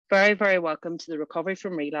Very, very welcome to the Recovery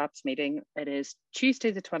from Relapse meeting. It is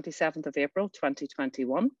Tuesday, the 27th of April,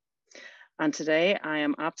 2021. And today I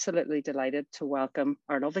am absolutely delighted to welcome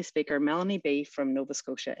our lovely speaker, Melanie B from Nova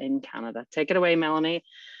Scotia in Canada. Take it away, Melanie.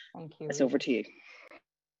 Thank you. It's over to you.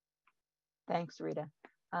 Thanks, Rita.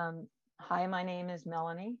 Hi, my name is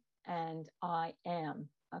Melanie, and I am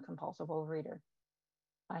a compulsive overeater.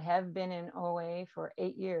 I have been in OA for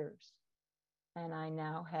 8 years, and I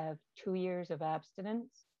now have 2 years of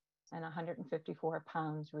abstinence and 154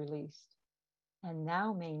 pounds released, and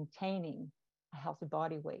now maintaining a healthy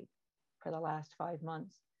body weight for the last 5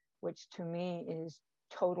 months, which to me is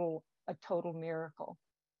a total miracle.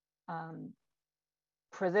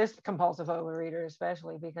 For this compulsive overeater,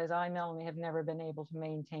 especially because I, Melanie, have never been able to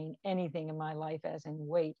maintain anything in my life as in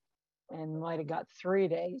weight, and might have got 3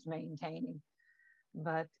 days maintaining.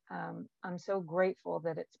 But I'm so grateful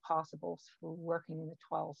that it's possible through working in the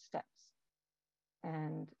 12 steps.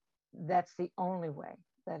 And that's the only way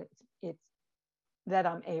that that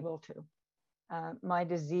I'm able to. My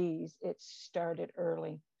disease, it started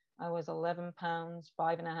early. I was 11 pounds,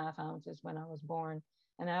 5.5 ounces when I was born.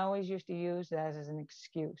 And I always used to use that as an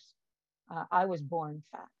excuse. I was born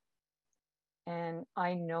fat. And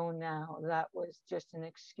I know now that was just an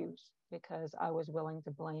excuse because I was willing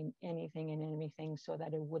to blame anything and anything so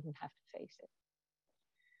that I wouldn't have to face it.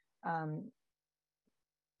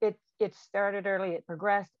 It started early, it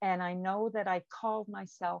progressed, and I know that I called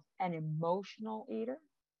myself an emotional eater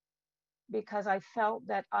because I felt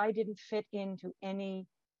that I didn't fit into any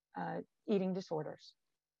eating disorders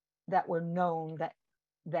that were known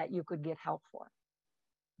that you could get help for.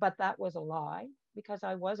 But that was a lie because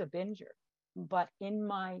I was a binger. But in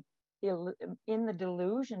the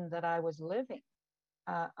delusion that I was living,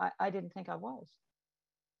 I didn't think I was.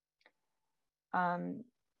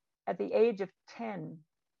 At the age of 10,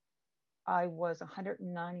 I was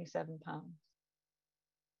 197 pounds.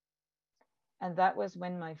 And that was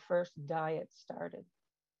when my first diet started.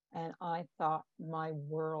 And I thought my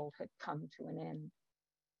world had come to an end.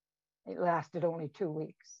 It lasted only 2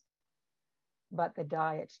 weeks. But the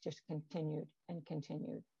diets just continued and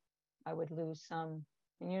continued. I would lose some,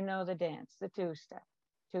 and you know the dance, the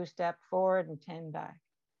two-step forward and 10 back.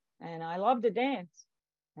 And I loved to dance.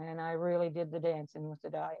 And I really did the dancing with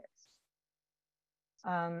the diets.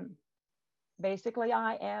 Basically,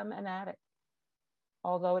 I am an addict,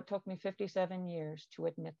 although it took me 57 years to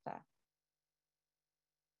admit that.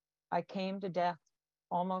 I came to death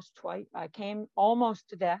almost twice. I came almost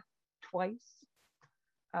to death twice,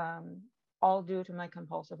 all due to my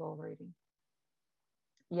compulsive overeating.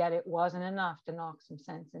 Yet it wasn't enough to knock some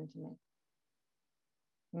sense into me.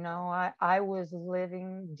 No, I was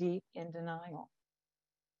living deep in denial.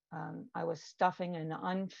 I was stuffing an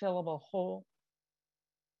unfillable hole,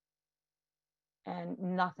 and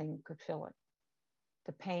nothing could fill it.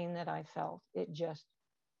 The pain that I felt,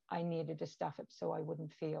 I needed to stuff it so I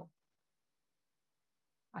wouldn't feel.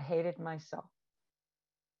 I hated myself.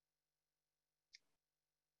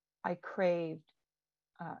 I craved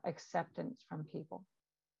acceptance from people,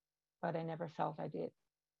 but I never felt I did.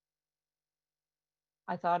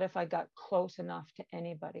 I thought if I got close enough to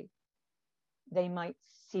anybody, they might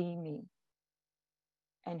see me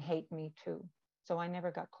and hate me too. So I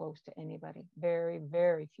never got close to anybody. Very,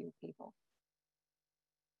 very few people.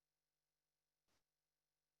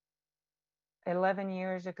 11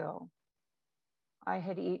 years ago, I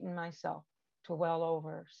had eaten myself to well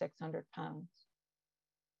over 600 pounds.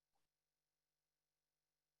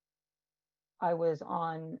 I was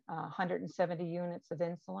on 170 units of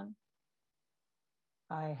insulin.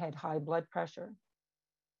 I had high blood pressure.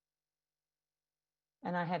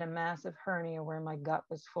 And I had a massive hernia where my gut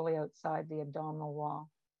was fully outside the abdominal wall.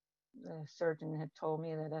 The surgeon had told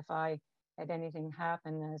me that if I had anything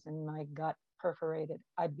happen as in my gut perforated,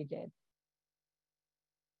 I'd be dead.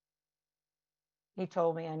 He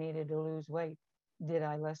told me I needed to lose weight. Did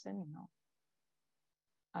I listen? No.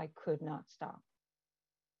 I could not stop.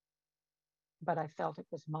 But I felt it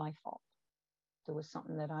was my fault. There was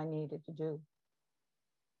something that I needed to do.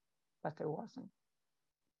 But there wasn't.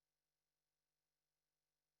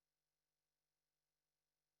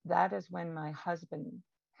 That is when my husband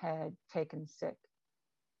had taken sick.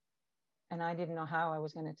 And I didn't know how I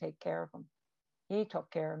was going to take care of him. He took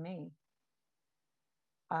care of me.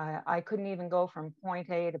 I couldn't even go from point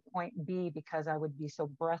A to point B because I would be so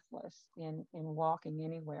breathless in walking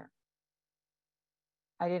anywhere.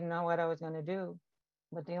 I didn't know what I was going to do,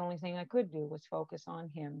 but the only thing I could do was focus on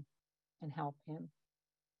him and help him.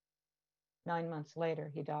 9 months later,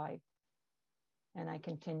 he died, and I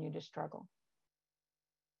continued to struggle.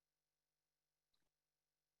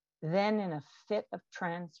 Then in a fit of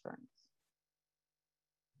transference,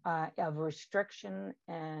 of restriction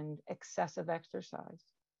and excessive exercise,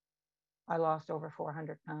 I lost over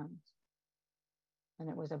 400 pounds. And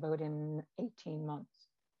it was about in 18 months.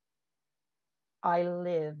 I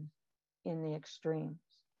live in the extremes.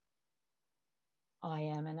 I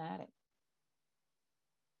am an addict.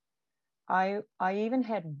 I even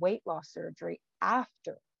had weight loss surgery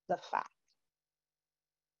after the fact,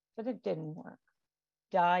 but it didn't work.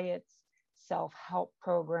 Diets, self-help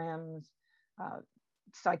programs,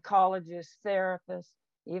 psychologists, therapists,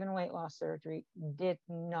 even weight loss surgery did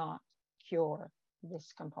not cure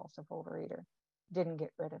this compulsive overeater, didn't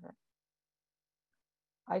get rid of it.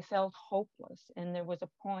 I felt hopeless. And there was a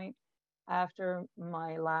point after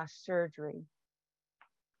my last surgery,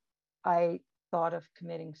 I thought of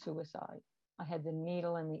committing suicide. I had the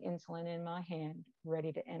needle and the insulin in my hand,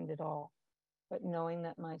 ready to end it all. But knowing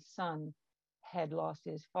that my son had lost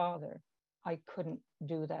his father, I couldn't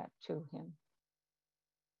do that to him.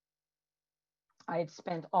 I had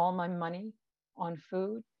spent all my money on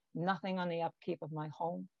food, nothing on the upkeep of my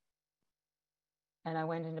home. And I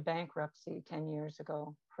went into bankruptcy 10 years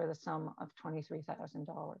ago for the sum of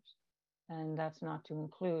 $23,000. And that's not to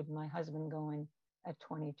include my husband going at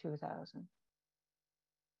 $22,000.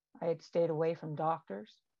 I had stayed away from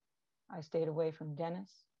doctors. I stayed away from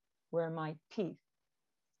dentists where my teeth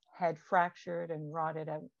had fractured and rotted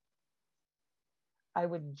out. I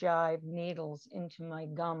would jive needles into my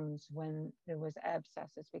gums when there was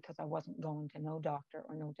abscesses because I wasn't going to no doctor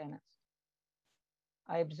or no dentist.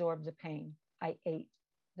 I absorbed the pain. I ate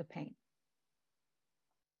the pain.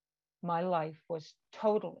 My life was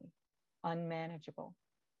totally unmanageable.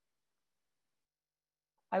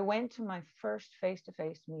 I went to my first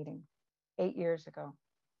face-to-face meeting 8 years ago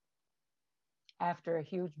after a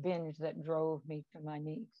huge binge that drove me to my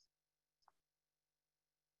knees.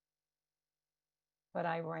 But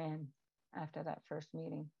I ran after that first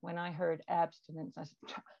meeting. When I heard abstinence, I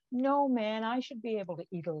said, no, man, I should be able to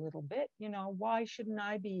eat a little bit. You know, why shouldn't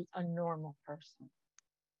I be a normal person?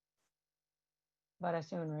 But I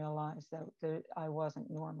soon realized that I wasn't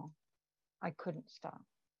normal. I couldn't stop.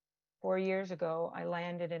 4 years ago, I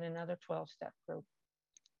landed in another 12-step group.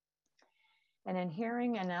 And in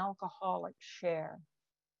hearing an alcoholic share,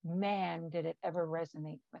 man, did it ever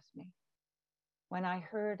resonate with me. When I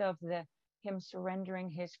heard of him surrendering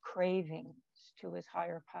his cravings to his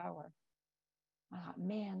higher power, I thought,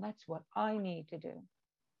 man, that's what I need to do.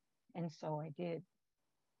 And so I did.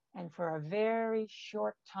 And for a very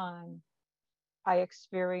short time, I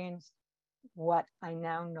experienced what I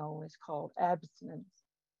now know is called abstinence.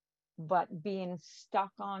 But being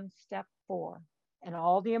stuck on step 4 and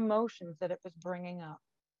all the emotions that it was bringing up,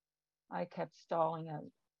 I kept stalling out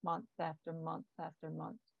month after month after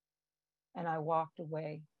month. And I walked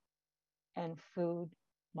away, and food,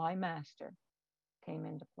 my master, came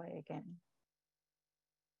into play again.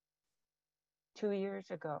 2 years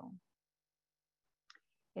ago,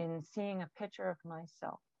 in seeing a picture of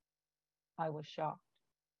myself, I was shocked.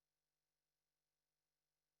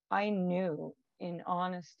 I knew in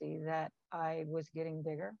honesty that I was getting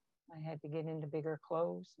bigger. I had to get into bigger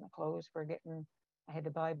clothes. My clothes were I had to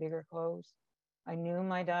buy bigger clothes. I knew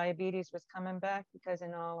my diabetes was coming back because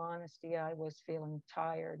in all honesty, I was feeling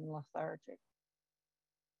tired and lethargic.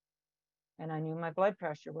 And I knew my blood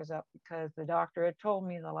pressure was up because the doctor had told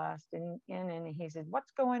me the last and he said,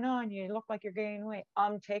 what's going on? You look like you're gaining weight.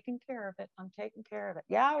 I'm taking care of it. I'm taking care of it.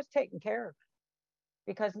 Yeah, I was taking care of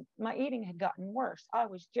it because my eating had gotten worse. I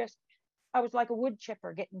was like a wood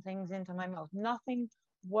chipper getting things into my mouth. Nothing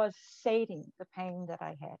was sating the pain that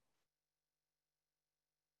I had.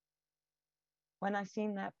 When I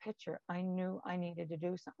seen that picture, I knew I needed to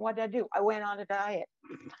do something. What did I do? I went on a diet.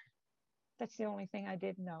 That's the only thing I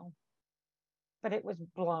did know. But it was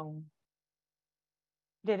blown.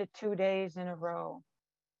 Did it 2 days in a row.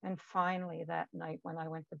 And finally that night when I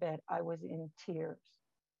went to bed, I was in tears.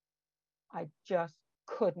 I just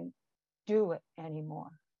couldn't do it anymore.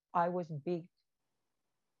 I was beat.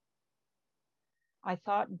 I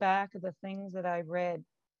thought back of the things that I read.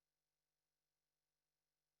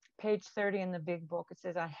 Page 30 in the big book, it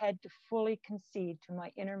says, I had to fully concede to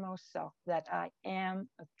my innermost self that I am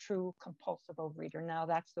a true compulsive overeater. Now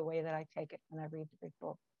that's the way that I take it when I read the big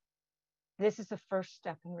book. This is the first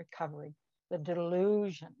step in recovery. The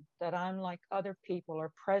delusion that I'm like other people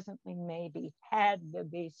or presently maybe had to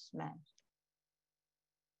be smashed.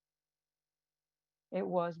 It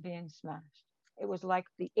was being smashed. It was like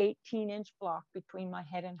the 18-inch block between my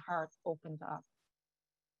head and heart opened up.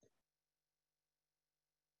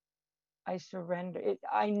 I surrendered.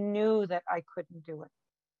 I knew that I couldn't do it.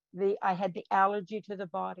 I had the allergy to the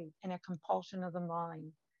body and a compulsion of the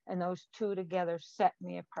mind. And those two together set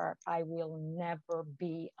me apart. I will never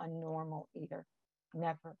be a normal eater.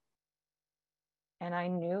 Never. And I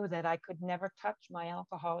knew that I could never touch my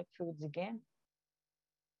alcoholic foods again.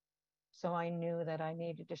 So I knew that I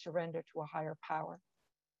needed to surrender to a higher power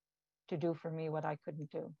to do for me what I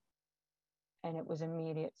couldn't do. And it was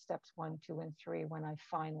immediate steps 1, 2, and 3 when I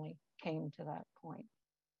finally came to that point.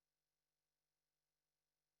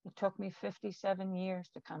 It took me 57 years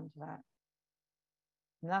to come to that.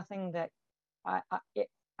 Nothing that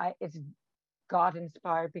it's God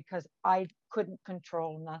inspired, because I couldn't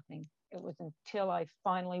control nothing. It was until I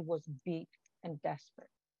finally was beat and desperate.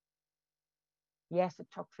 Yes, it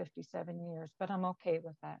took 57 years, but I'm okay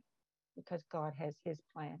with that because God has his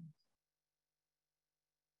plans.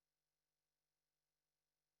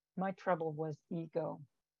 My trouble was ego.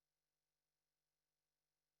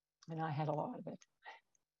 And I had a lot of it.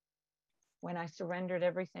 When I surrendered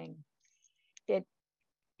everything,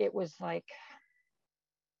 it was like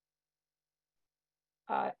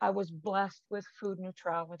I was blessed with food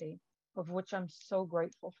neutrality, of which I'm so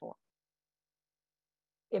grateful for.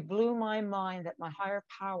 It blew my mind that my higher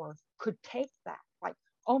power could take that. Like,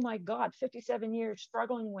 oh my God, 57 years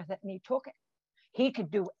struggling with it, and he took it. He could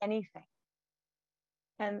do anything.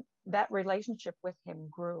 And that relationship with him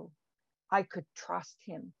grew. I could trust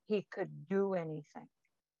him. He could do anything.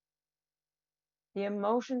 The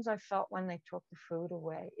emotions I felt when they took the food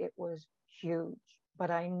away, it was huge.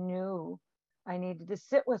 But I knew I needed to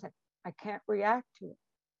sit with it. I can't react to it.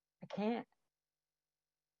 I can't.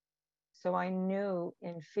 So I knew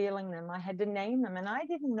in feeling them, I had to name them. And I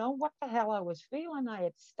didn't know what the hell I was feeling. I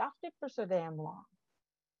had stuffed it for so damn long.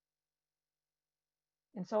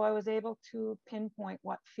 And so I was able to pinpoint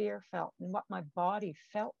what fear felt and what my body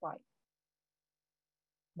felt like.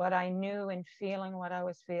 But I knew in feeling what I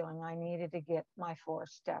was feeling, I needed to get my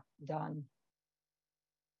 4-step done.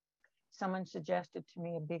 Someone suggested to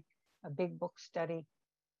me a big book study,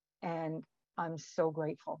 and I'm so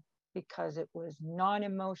grateful because it was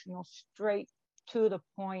non-emotional, straight to the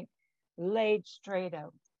point, laid straight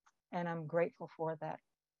out. And I'm grateful for that.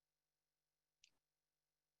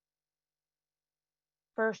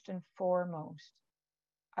 First and foremost,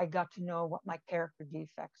 I got to know what my character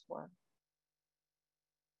defects were.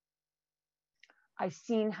 I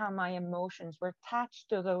seen how my emotions were attached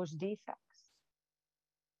to those defects,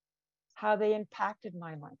 how they impacted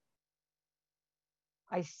my life.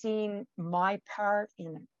 I seen my part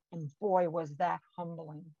in it, and boy, was that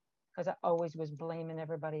humbling, because I always was blaming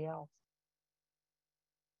everybody else.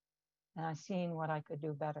 And I seen what I could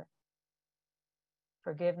do better.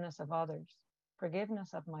 Forgiveness of others, forgiveness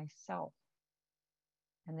of myself,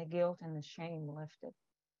 and the guilt and the shame lifted.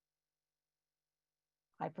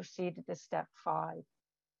 I proceeded to step 5.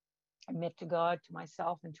 Admit to God, to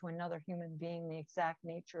myself, and to another human being the exact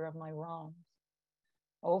nature of my wrongs.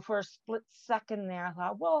 Oh, for a split second there, I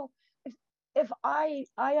thought, well, if I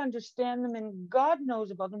understand them and God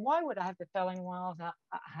knows about them, why would I have to tell anyone else?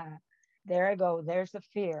 There I go. There's the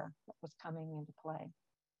fear that was coming into play.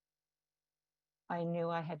 I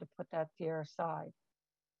knew I had to put that fear aside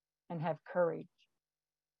and have courage.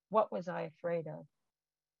 What was I afraid of?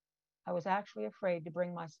 I was actually afraid to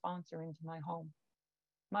bring my sponsor into my home.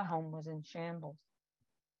 My home was in shambles.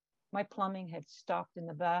 My plumbing had stopped in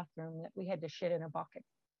the bathroom that we had to shit in a bucket.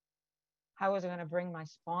 How was I going to bring my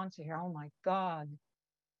sponsor here? Oh my God.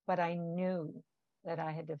 But I knew that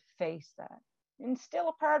I had to face that. And still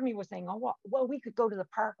a part of me was saying, oh, well, we could go to the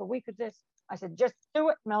park or we could this. I said, just do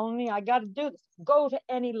it, Melanie. I got to do this. Go to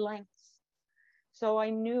any lengths. So I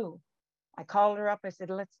knew. I called her up. I said,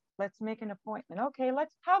 let's make an appointment. Okay,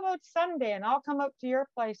 how about Sunday? And I'll come up to your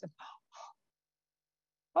place. And,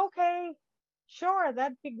 okay, sure,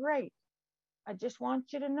 that'd be great. I just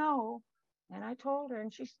want you to know. And I told her,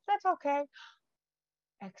 and she said, that's okay.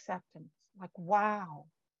 Acceptance. Like, wow.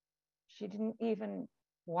 She didn't even,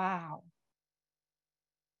 wow.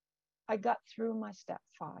 I got through my step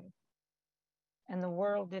 5, and the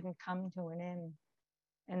world didn't come to an end.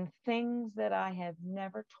 And things that I have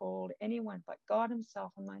never told anyone but God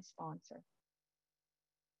himself and my sponsor.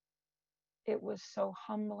 It was so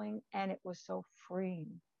humbling, and it was so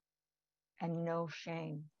freeing, and no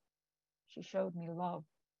shame. She showed me love,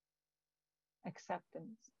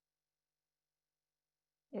 acceptance.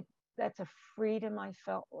 That's a freedom I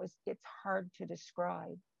felt it's hard to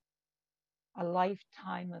describe. A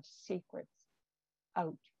lifetime of secrets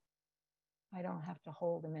out. I don't have to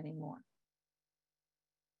hold them anymore.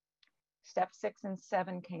 Step 6 and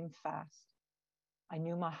 7 came fast. I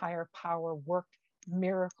knew my higher power worked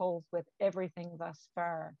miracles with everything thus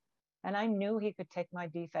far. And I knew he could take my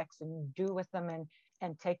defects and do with them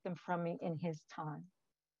and take them from me in his time.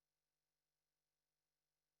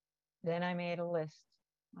 Then I made a list.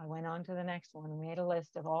 I went on to the next one and made a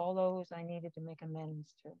list of all those I needed to make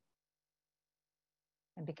amends to,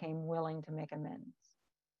 and became willing to make amends,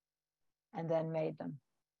 and then made them.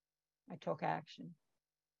 I took action.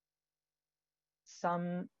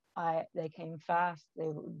 Some they came fast. They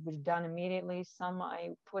were done immediately. Some I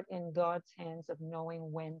put in God's hands of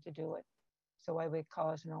knowing when to do it, so I would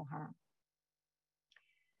cause no harm.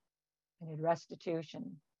 I did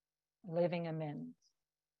restitution, living amends.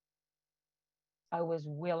 I was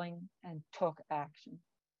willing and took action.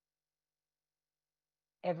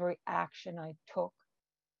 Every action I took,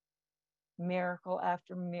 miracle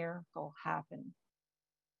after miracle happened.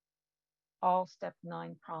 All step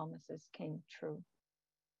 9 promises came true.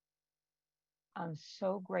 I'm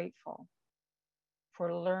so grateful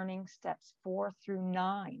for learning steps 4 through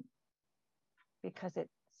 9 because it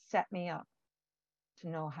set me up to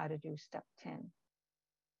know how to do step 10.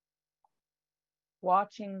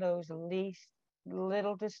 Watching those least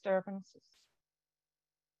little disturbances,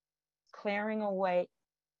 clearing away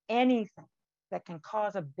anything that can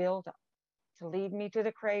cause a buildup to lead me to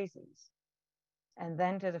the crazies and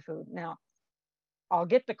then to the food. Now, I'll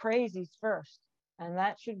get the crazies first, and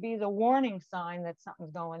that should be the warning sign that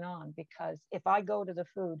something's going on, because if I go to the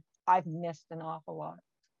food, I've missed an awful lot.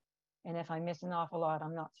 And if I miss an awful lot,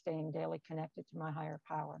 I'm not staying daily connected to my higher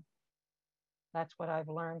power. That's what I've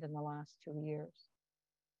learned in the last 2 years.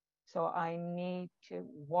 So I need to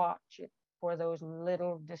watch it for those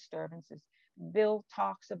little disturbances. Bill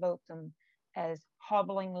talks about them as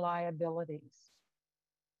hobbling liabilities.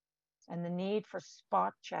 And the need for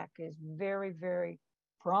spot check is very, very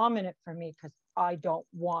prominent for me because I don't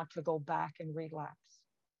want to go back and relapse.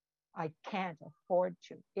 I can't afford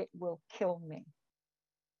to. It will kill me.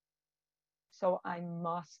 So I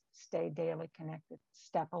must stay daily connected.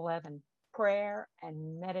 Step 11, prayer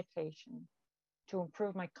and meditation to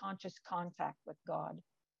improve my conscious contact with God.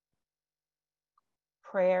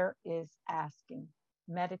 Prayer is asking.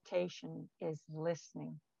 Meditation is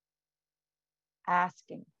listening.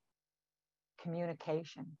 Asking.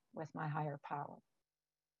 Communication with my higher power.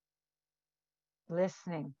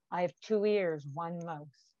 Listening. I have 2 ears, 1 mouth.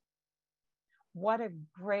 What a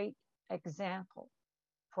great example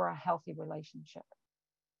for a healthy relationship.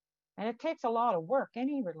 And it takes a lot of work,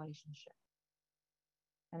 any relationship.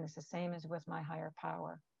 And it's the same as with my higher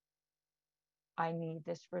power. I need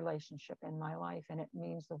this relationship in my life, and it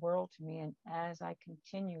means the world to me. And as I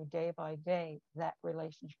continue day by day, that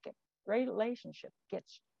relationship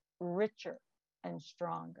gets richer and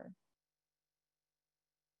stronger.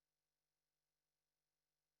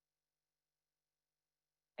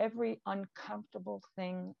 Every uncomfortable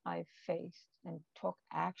thing I faced and took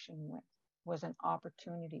action with was an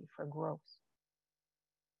opportunity for growth.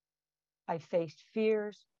 I faced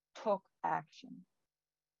fears, took action.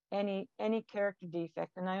 Any character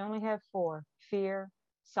defect, and I only have 4: fear,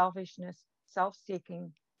 selfishness,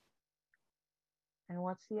 self-seeking, and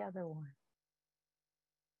what's the other one?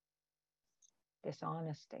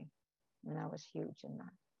 Dishonesty. And I was huge in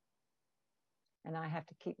that. And I have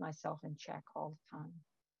to keep myself in check all the time.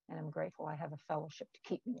 And I'm grateful I have a fellowship to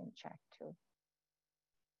keep me in check too.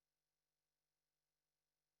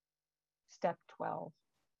 Step 12.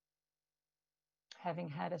 Having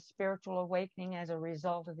had a spiritual awakening as a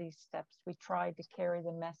result of these steps, we tried to carry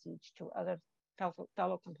the message to other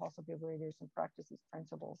fellow compulsive readers and practice these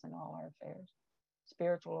principles in all our affairs.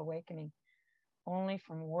 Spiritual awakening. Only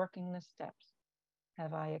from working the steps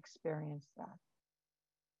have I experienced that.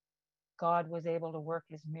 God was able to work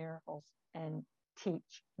his miracles and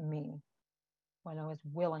teach me when I was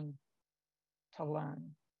willing to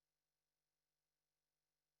learn.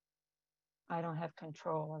 I don't have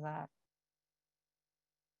control of that.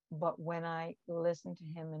 But when I listen to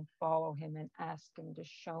him and follow him and ask him to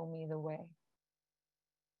show me the way,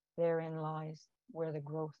 therein lies where the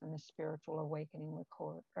growth and the spiritual awakening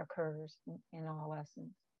occurs in all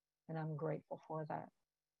essence. And I'm grateful for that.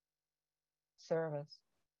 Service.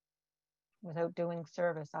 Without doing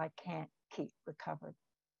service, I can't keep recovered.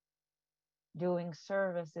 Doing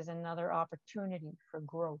service is another opportunity for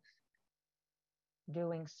growth.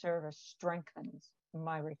 Doing service strengthens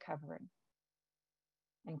my recovery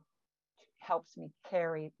and helps me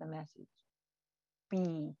carry the message.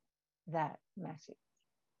 Be that message.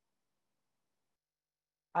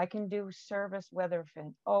 I can do service whether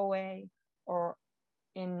in OA or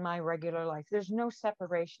in my regular life. There's no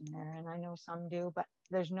separation there, and I know some do, but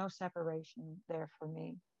there's no separation there for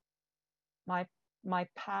me. My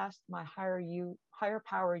past, my higher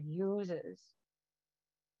power uses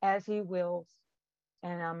as He wills,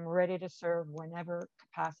 and I'm ready to serve whenever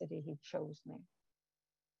capacity He chose me.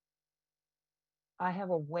 I have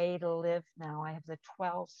a way to live now. I have the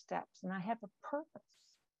 12 steps, and I have a purpose.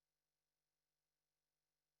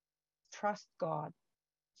 Trust God,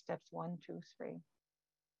 steps 1, 2, 3.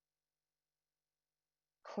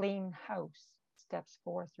 Clean house, steps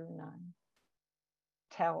 4 through 9.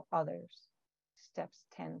 Tell others, steps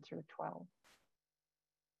 10 through 12.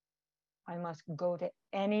 I must go to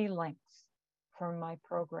any lengths for my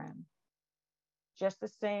program. Just the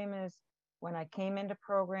same as when I came into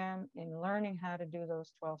program in learning how to do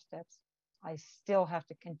those 12 steps, I still have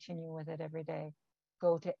to continue with it every day.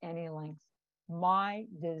 Go to any lengths. My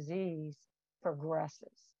disease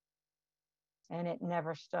progresses and it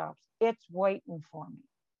never stops. It's waiting for me.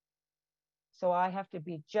 So I have to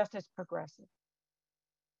be just as progressive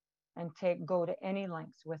and go to any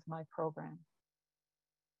lengths with my program.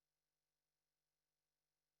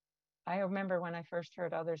 I remember when I first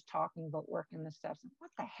heard others talking about working the steps.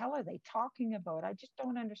 What the hell are they talking about? I just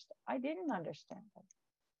don't understand. I didn't understand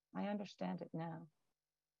it. I understand it now.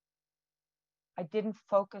 I didn't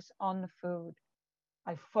focus on the food.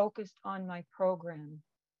 I focused on my program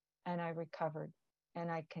and I recovered. And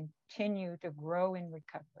I continue to grow in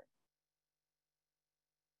recovery.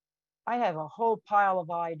 I have a whole pile of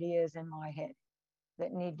ideas in my head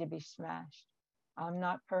that need to be smashed. I'm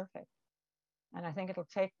not perfect. And I think it'll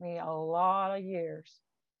take me a lot of years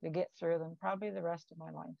to get through them, probably the rest of my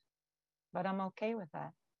life. But I'm okay with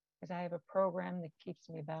that because I have a program that keeps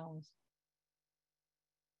me balanced.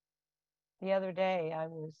 The other day, I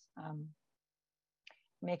was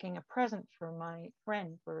making a present for my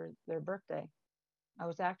friend for their birthday. I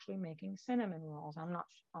was actually making cinnamon rolls. I'm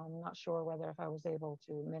not sure whether if I was able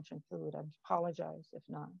to mention food. I apologize if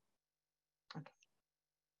not. Okay.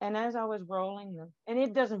 And as I was rolling them, and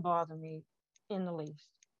it doesn't bother me in the least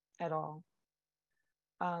at all.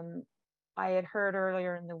 I had heard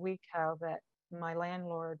earlier in the week how that my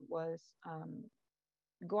landlord was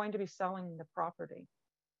going to be selling the property.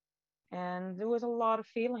 And there was a lot of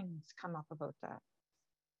feelings come up about that.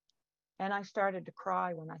 And I started to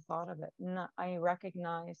cry when I thought of it. And I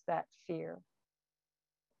recognized that fear.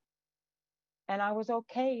 And I was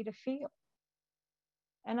okay to feel.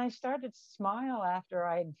 And I started to smile after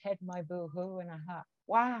I had had my boo-hoo. And I thought,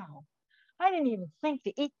 wow, I didn't even think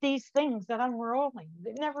to eat these things that I'm rolling.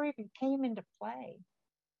 It never even came into play.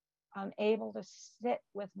 I'm able to sit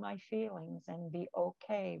with my feelings and be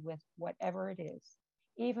okay with whatever it is,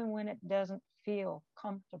 even when it doesn't feel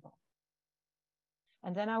comfortable.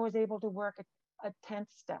 And then I was able to work a 10th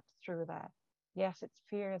step through that. Yes, it's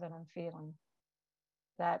fear that I'm feeling.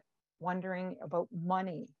 That wondering about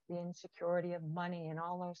money, the insecurity of money and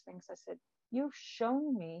all those things. I said, you've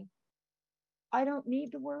shown me I don't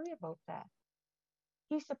need to worry about that.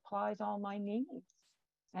 He supplies all my needs.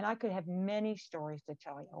 And I could have many stories to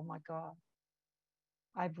tell you. Oh my God.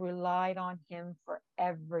 I've relied on him for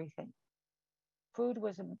everything. Food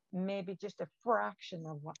was maybe just a fraction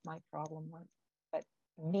of what my problem was. But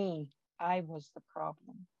me, I was the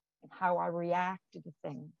problem. And how I reacted to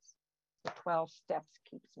things. The 12 steps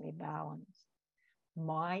keeps me balanced.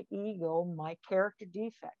 My ego, my character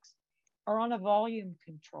defects are on a volume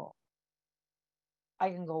control. I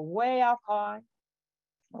can go way up high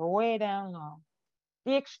or way down low.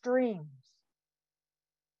 The extremes.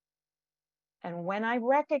 And when I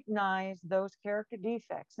recognize those character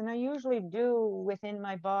defects, and I usually do within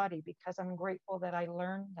my body because I'm grateful that I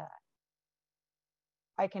learned that,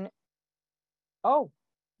 I can, oh,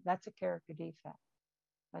 that's a character defect.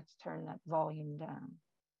 Let's turn that volume down.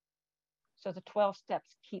 So the 12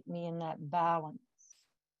 steps keep me in that balance.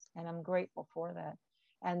 And I'm grateful for that.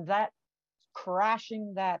 And that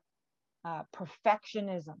crashing that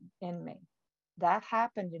perfectionism in me, that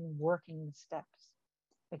happened in working the steps.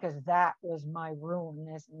 Because that was my ruin,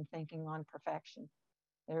 is in thinking on perfection.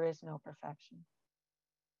 There is no perfection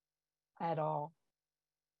at all.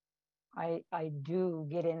 I do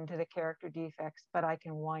get into the character defects, but I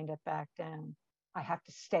can wind it back down. I have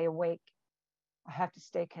to stay awake. I have to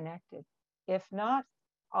stay connected. If not,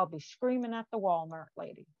 I'll be screaming at the Walmart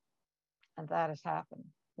lady. And that has happened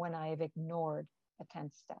when I have ignored a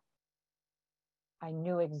 10th step. I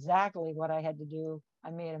knew exactly what I had to do.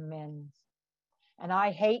 I made amends. And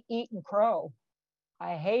I hate eating crow.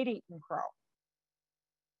 I hate eating crow.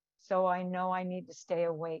 So I know I need to stay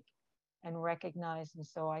awake and recognize, and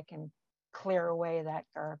so I can clear away that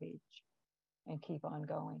garbage and keep on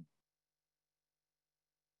going.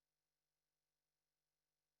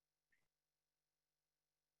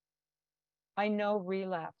 I know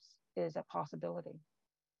relapse is a possibility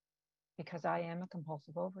because I am a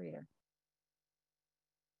compulsive overeater.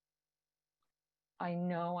 I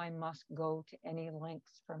know I must go to any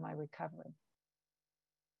lengths for my recovery.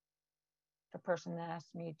 The person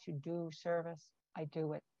asks me to do service, I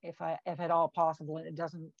do it. If at all possible, and it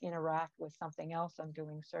doesn't interact with something else, I'm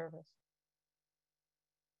doing service.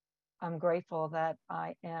 I'm grateful that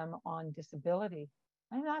I am on disability.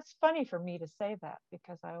 And that's funny for me to say that,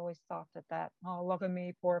 because I always thought that, oh, look at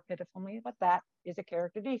me, poor pitiful me, but that is a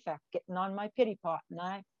character defect, getting on my pity pot.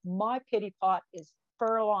 And my pity pot is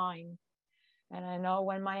fur-lined. And I know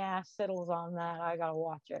when my ass settles on that, I gotta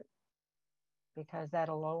watch it, because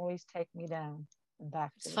that'll always take me down and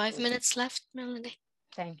back to 5 minutes left, Melanie.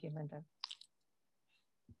 Thank you, Linda.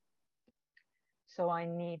 So I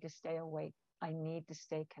need to stay awake. I need to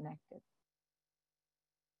stay connected.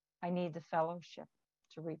 I need the fellowship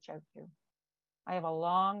to reach out to. I have a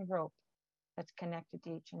long rope that's connected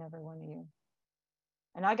to each and every one of you.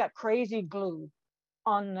 And I got crazy glue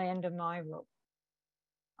on the end of my rope.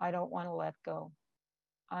 I don't want to let go.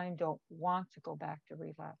 I don't want to go back to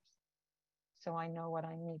relapse. So I know what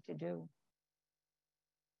I need to do.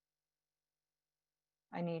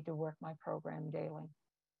 I need to work my program daily.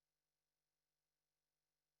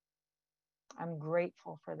 I'm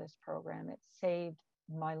grateful for this program. It saved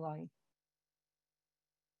my life.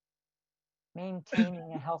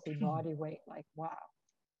 Maintaining a healthy body weight, like, wow.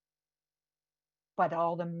 But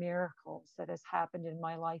all the miracles that has happened in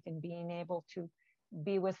my life, and being able to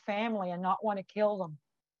be with family and not want to kill them.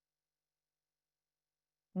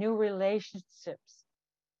 New relationships,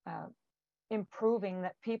 improving,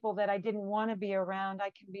 that people that I didn't want to be around,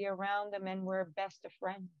 I can be around them, and we're best of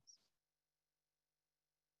friends.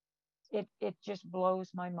 It just blows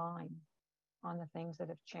my mind on the things that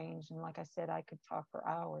have changed. And like I said, I could talk for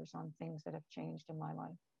hours on things that have changed in my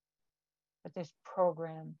life. But this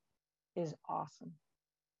program is awesome.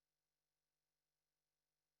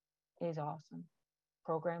 Is awesome.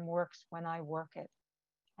 Program works when I work it.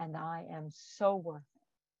 And I am so worth it.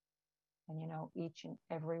 And you know, each and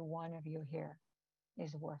every one of you here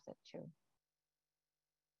is worth it too.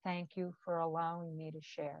 Thank you for allowing me to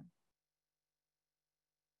share.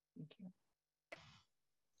 Thank you.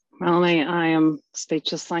 Melanie, I am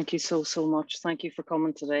speechless. Thank you so much. Thank you for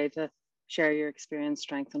coming today to share your experience,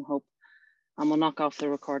 strength, and hope. And we'll knock off the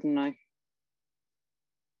recording now.